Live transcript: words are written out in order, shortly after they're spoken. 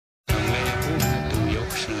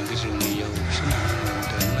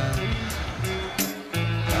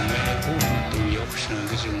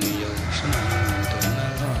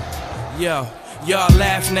Yo, y'all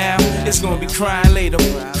laugh now, it's gonna be crying later.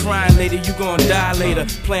 Crying later, you gonna die later.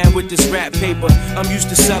 Playing with this rap paper, I'm used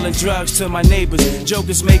to selling drugs to my neighbors.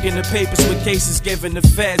 Jokers making the papers with cases, giving the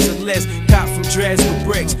feds a list. Cop from dreads with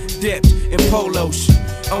bricks, dipped in polos.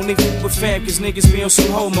 Only with fam, cause niggas be on some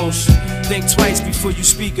homo shit. Think twice before you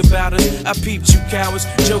speak about us. I peeped you cowards.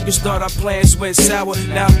 Jokers thought our plans went sour.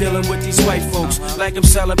 Now I'm dealing with these white folks like I'm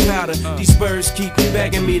selling powder. These birds keep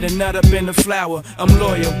begging me to nut up in the flower. I'm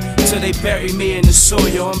loyal till they bury me in the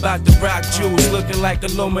soil. I'm about to rock jewels looking like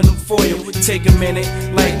aluminum foil. Take a minute,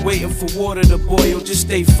 like waiting for water to boil. Just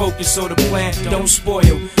stay focused so the plan don't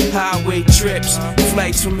spoil. Highway trips,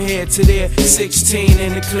 flights from here to there. 16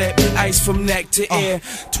 in the clip, ice from neck to ear.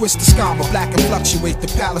 Twist the Scoma, black and fluctuate the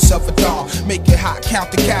palace of a dawn. Make it hot,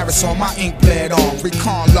 count the carats on my ink bled on.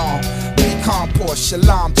 Recon long, pecan Porsche,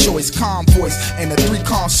 shalom choice, calm voice, and the 3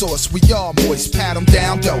 consorts. We all moist, pat them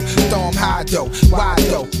down though, throw them high though, wide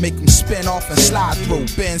though, make them spin off and slide through.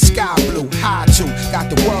 Been sky blue, high too,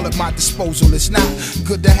 got the world at my disposal. It's not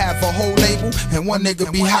good to have a whole label and one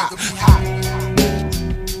nigga be hot.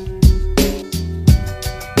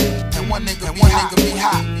 And one nigga be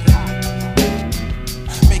hot.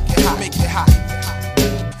 Make it hot.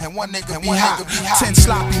 And one nigga be hot. 10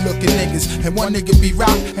 sloppy looking niggas and one nigga be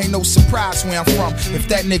rock. Ain't no surprise where I'm from if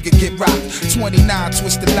that nigga get rocked. 29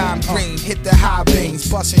 twisted lime green, hit the high beams,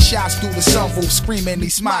 busting shots through the sunroof, screaming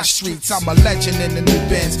these my streets. I'm a legend in the new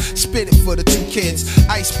Benz, spit it for the 2 kids.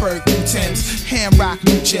 Iceberg, new Timbs, hand rock,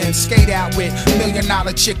 new gems. Skate out with $1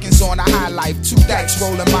 million chickens on a high life. 2 dice,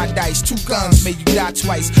 rolling my dice, 2 guns, made you die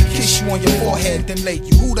twice. Kiss you on your forehead, then lay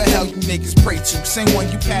you. Who the hell you niggas pray to? Same one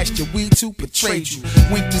you passed your weed to, betrayed you.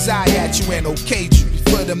 Winked his eye at you and okayed you.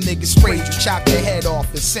 For them niggas sprayed you, chopped your head off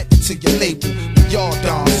and sent it to your label. Y'all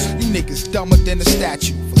dons, you niggas dumber than a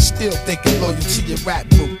statue for still thinking loyal to your rap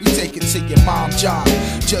group. We take it to your mom's job.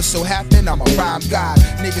 Just so happen I'm a rhyme god.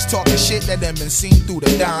 Niggas talking shit that ain't been seen through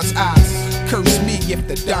the Don's eyes. Curse me if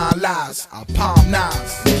the Don lies. I'll palm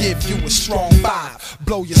 9s, give you a strong 5.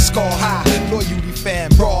 Blow your skull high, loyalty fan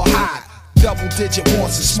raw high. Double digit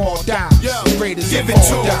wants a small dime. Greatest give of it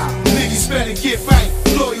to all time. Niggas better get right.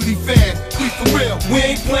 Loyalty fan, we for real. We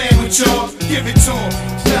ain't playing with y'all. Give it to 'em.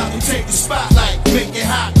 Stop and take the spotlight. Make it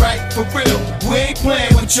hot, right? For real. We ain't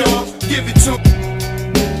playing with y'all. Give it to 'em.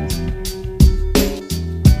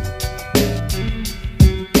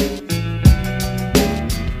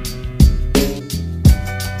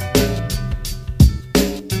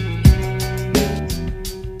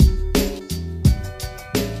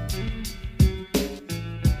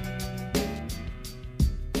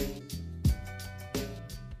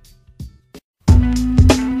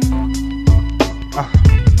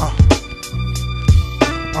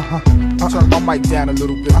 Turn my mic down a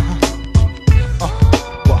little bit.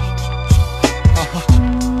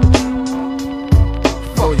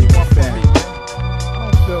 Oh, you fan.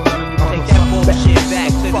 Take that bullshit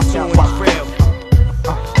back to the tune is real.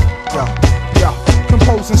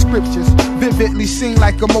 Composing scriptures, vividly seen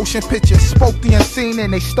like a motion picture. Spoke the unseen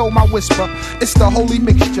and they stole my whisper. It's the holy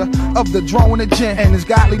mixture of the drone and gin, and this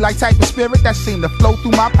godly like type of spirit that seem to flow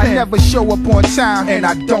through my pen. I never show up on time and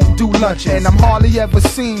I don't do lunch, and I'm hardly ever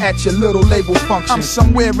seen at your little label function. I'm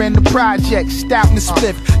somewhere in the project, stout and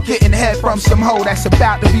spliff, getting head from some hoe that's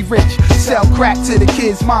about to be rich. Sell crack to the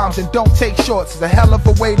kids' moms and don't take shorts. It's a hell of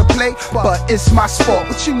a way to play, but it's my sport.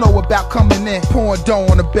 What you know about coming in, pouring dough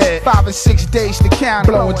on the bed, 5 and 6 days to count,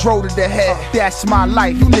 blowing dro to the head. That's my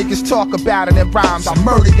life. You niggas talk about it in rhymes. I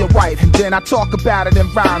murder your wife and then I talk about it in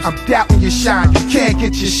rhymes. I'm doubting your shine. You can't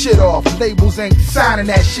get your shit off. Labels ain't signing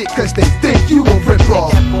that shit cause they think you gon' rip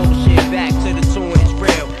off. Take that bullshit back to the tune is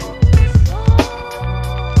real.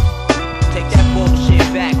 Take that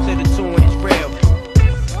bullshit back to the tune is real.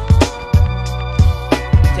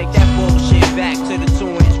 Take that bullshit back to the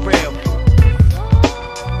tune is real.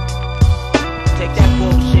 Take that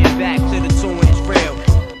bullshit back to the tune is real.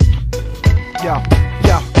 Yo,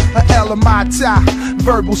 a L of my tie,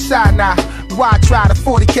 verbal Sinai. Why try to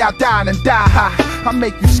 40 cal down and die high? I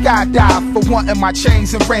make you skydive for wanting my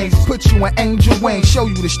chains and rings. Put you in angel wings, show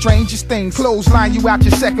you the strangest things. Clothesline you out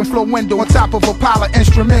your 2nd floor window on top of Apollo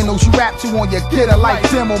instrumentals. You rap to on your get a light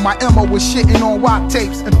demo. My MO was shitting on WAP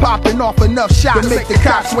tapes and popping off enough shots to make the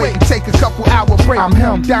cops wait and take a couple hour break. I'm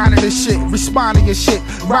him, down to this shit, respond to your shit.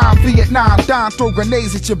 Rhyme Vietnam, Don throw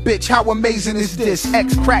grenades at your bitch. How amazing is this?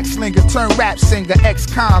 Ex-crack slinger, turn rap singer,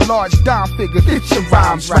 ex-con, large Don figure. Get your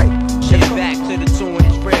rhymes right. Shit back to the tune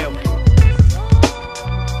is real.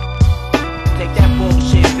 Take that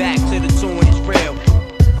bullshit back to the tune is real.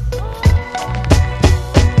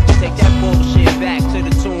 Take that bullshit back to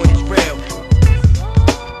the tune is real.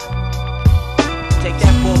 Take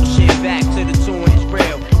that bullshit back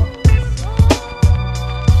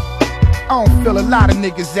I don't feel a lot of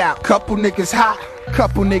niggas out. Couple niggas hot,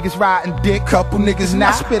 couple niggas riding dick, couple niggas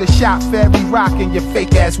not. I spit a shot for every rock in your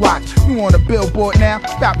fake ass watch. You on a billboard now?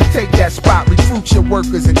 About to take that spot. Recruit your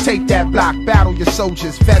workers and take that block. Battle your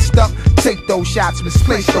soldiers, vest up, take those shots,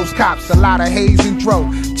 misplace those cops. A lot of haze and dro,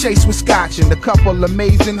 chase with scotch and a couple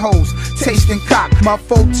amazing hoes, tasting cock. My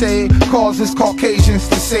forte causes Caucasians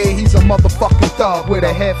to say he's a motherfucking thug with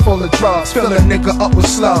a head full of drugs. Fill a nigga up with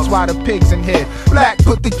slugs while the pigs in here. Black,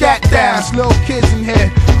 put the gat down, it's little kids in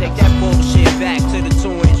here. Take that bullshit back to the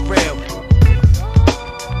 2 inch rail.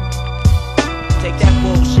 Take that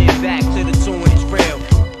bullshit back to the 2 inch rail.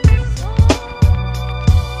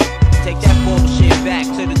 Take that bullshit back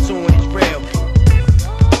to the 2 inch